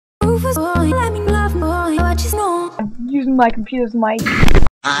I'm using my computer's mic.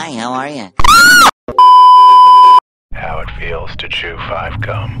 Hi, how are you? How it feels to chew 5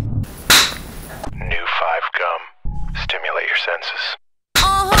 gum. New 5 gum. Stimulate your senses.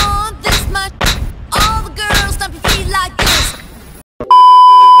 This much. All the girls stomp your feet like this.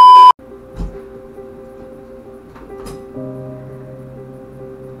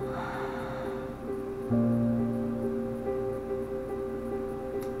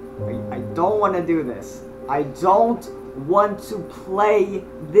 I don't want to do this. I don't want to play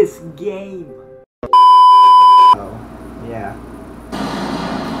this game. Oh, yeah.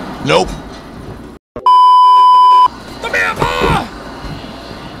 Nope.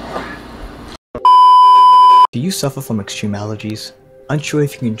 Do you suffer from extreme allergies? Unsure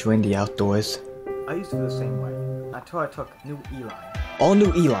if you can join the outdoors? I used to feel the same way until I took new Eline. All new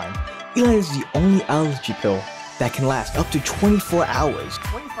Eline. Eline is the only allergy pill that can last up to 24 hours.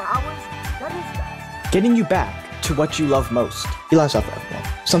 24 hours? That is fast. Getting you back to what you love most. Eline's not for everyone.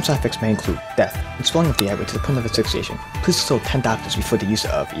 Some side effects may include death and swelling of the airway to the point of asphyxiation. Please consult 10 doctors before the use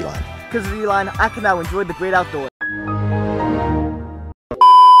of Eline. Because of Eline, I can now enjoy the great outdoors.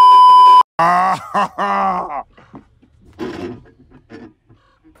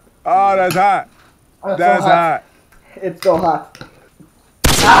 Oh, that's hot. That's so hot. It's so hot.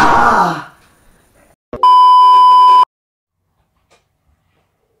 Ah!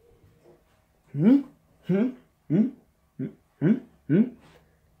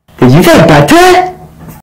 Did you get better?